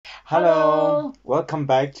Hello. Welcome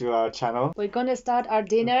back to our channel. We're gonna start our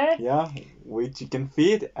dinner. Yeah, with chicken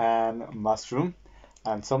feet and mushroom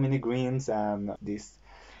and so many greens and this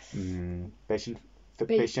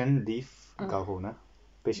passion leaf gaho na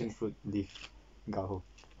passion fruit leaf gaho.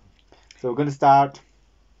 So we're gonna start.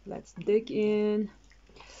 Let's dig in.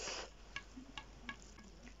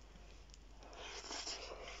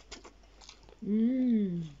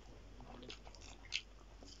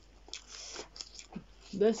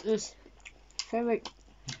 This is favorite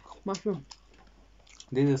mushroom.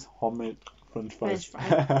 This is homemade French fries.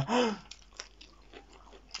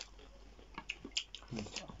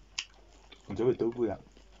 Mình chuẩn bị tối vui ạ.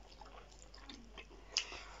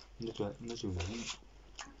 Nó chịu nóng.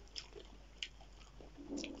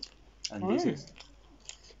 And this is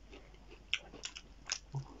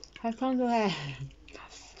Hai con rồi à.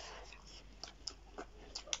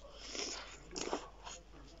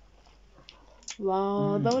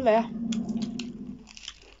 Wow, tối lẹ.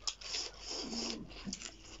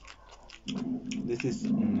 This is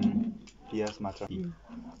pears matcha.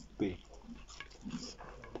 Pea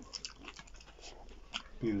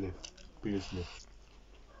leaf. Pears leaf.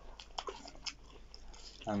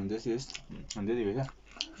 And this is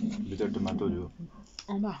bitter tomato juice.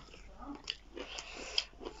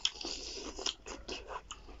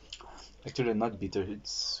 Actually not bitter,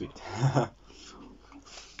 it's sweet.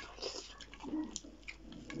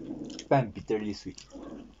 But bitterly sweet.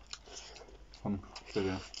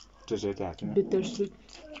 Bitter sweet.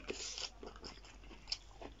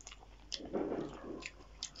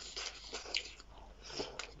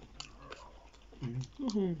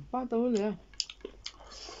 Ba tối lẹ.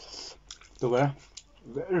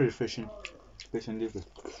 Very refreshing. Passion leaf.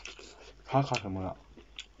 Khá khá什么了？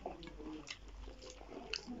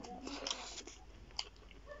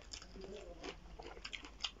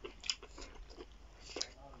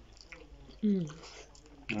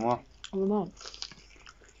 ngon. Đúng không?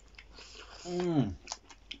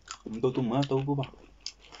 Tôi tung mỡ tôi của bà.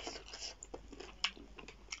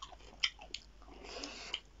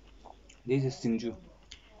 This is Sinju.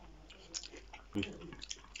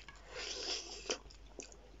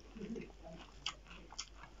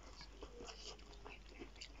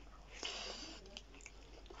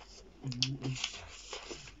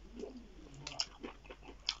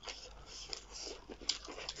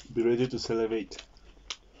 Be ready to celebrate.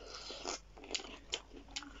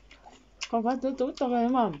 Con phải tối tối to này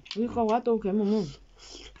mà. Vì con quá tôi kém mà.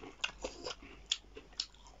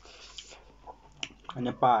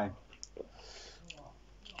 Hanya pie.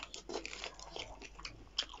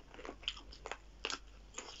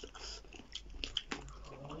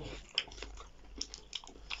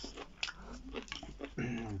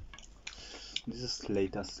 This is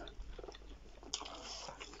lettuce.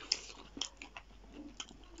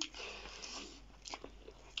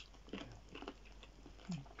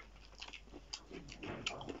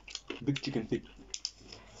 Big chicken feet.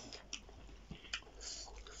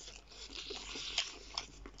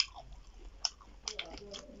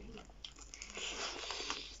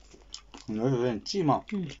 nó有点蓟嘛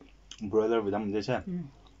，broiler 味道唔得切，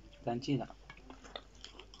但蓟啦。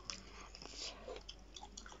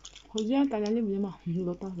好似大家呢邊嘛，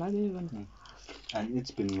落到哪邊揾？And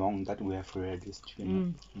it's been long that we have read this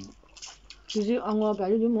chicken. 其實我擺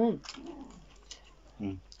咗啲冇。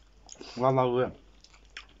撈撈嘅，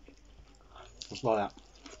好多啦。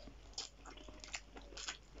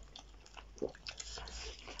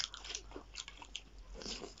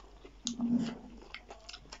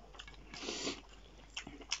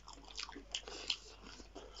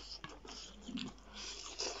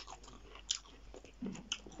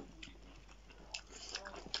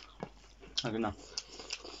Again,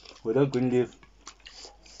 without green leaf,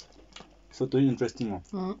 so too interesting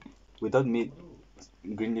one. Without meat,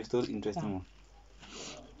 green leaf so interesting one.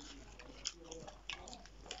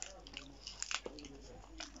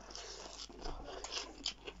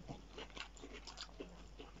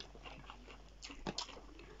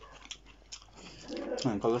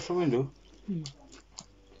 Kalau so window.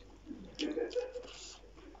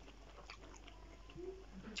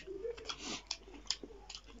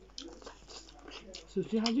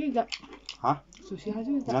 Sushi 하주이자. Hả? Sushi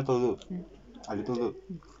하주이자. Nó tôi được. Ali tôi được.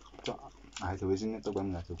 Cho ai tôi xin tôi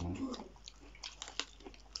quen là tôi cũng.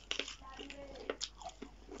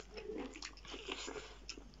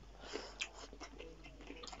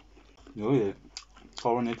 Nếu vậy,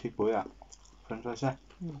 câu này thịt bưởi à? Phân ra xe.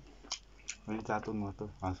 Bên cha tôi mà tôi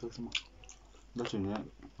hỏi số mà. Đó chuyện này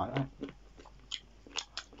hỏi đấy.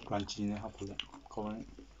 Quan chi này học bưởi câu này.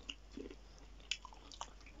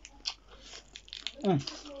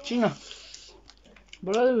 Chín à?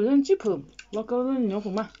 원래 요즘 찌프 먹거든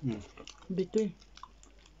요구만. 비트.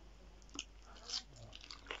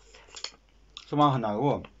 是吗？很难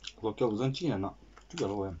过，我叫不正技能了，这个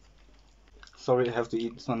我。Sorry, I have to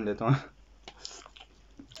eat some later.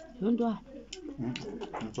 很多啊。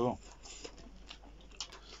走。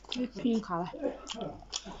拼卡了。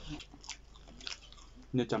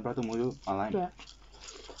你讲不来都没有online。对。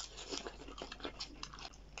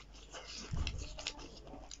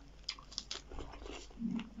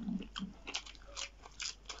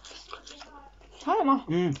差了吗？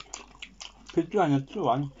可以这样吃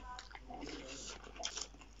完。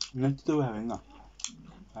你看这都还没呢，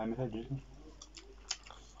还没开始吃。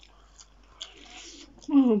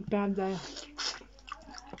不要摘。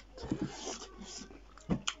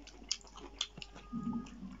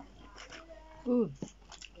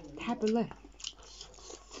太不累。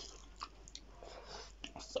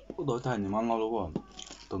我都睇你媽我嗰個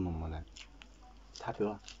都弄冇咧，太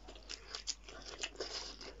별로。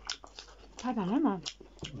太白了嘛。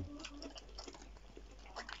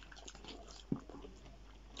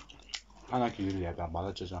하나 기울이야가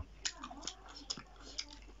맞았죠.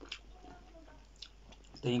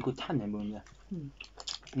 근데 이거 타네 뭐냐?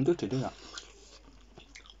 이거 되더라.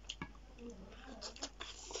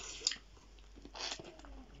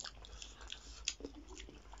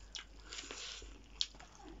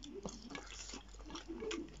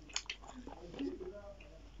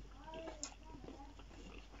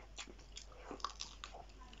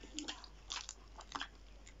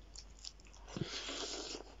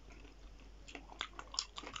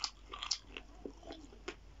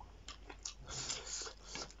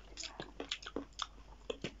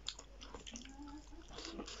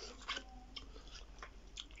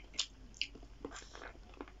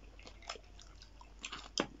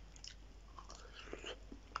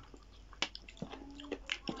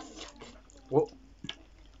 어?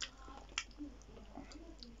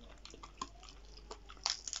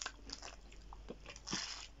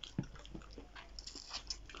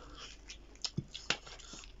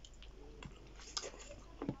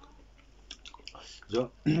 Rồi,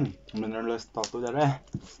 mình là stop tôi ra đây.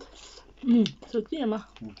 手机嘛。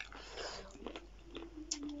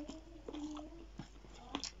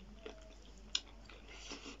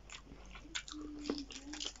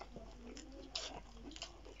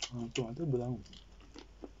또 안돼 뭐다.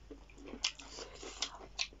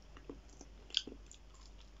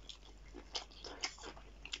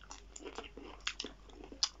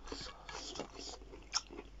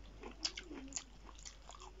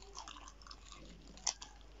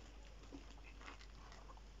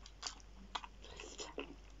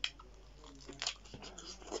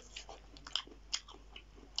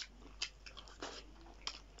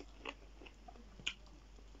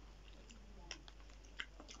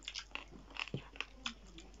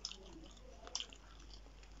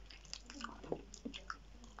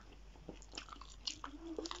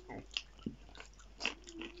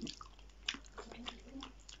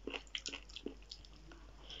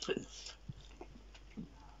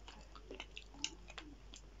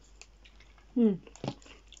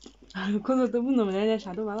 그거 또 못 넣으면 내가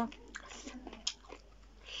샤도 봐라.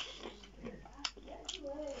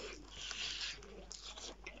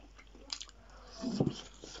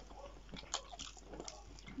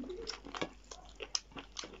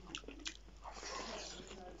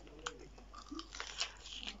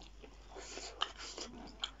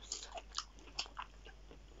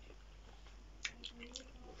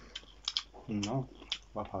 No,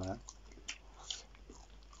 va a ver.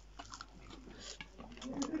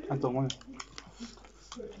 Anto, bueno.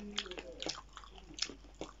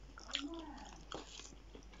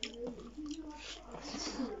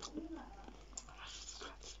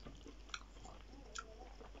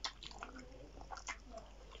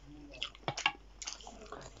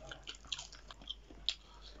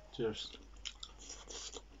 Cheers.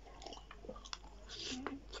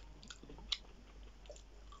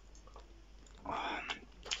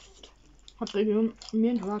 갑자기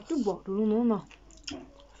미엔 좋아 뚜벅 누르노나.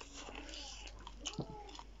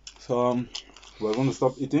 So we're going to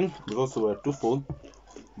stop eating because we're too full,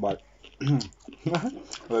 but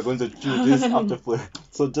we're going to chew this after food.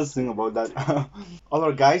 So just think about that.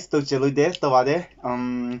 Alright guys, tôi chơi lui đấy, tôi vào đấy.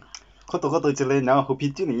 Có tôi chơi lui nào, hope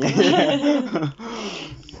you tuning.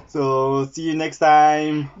 So see you next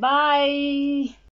time. Bye.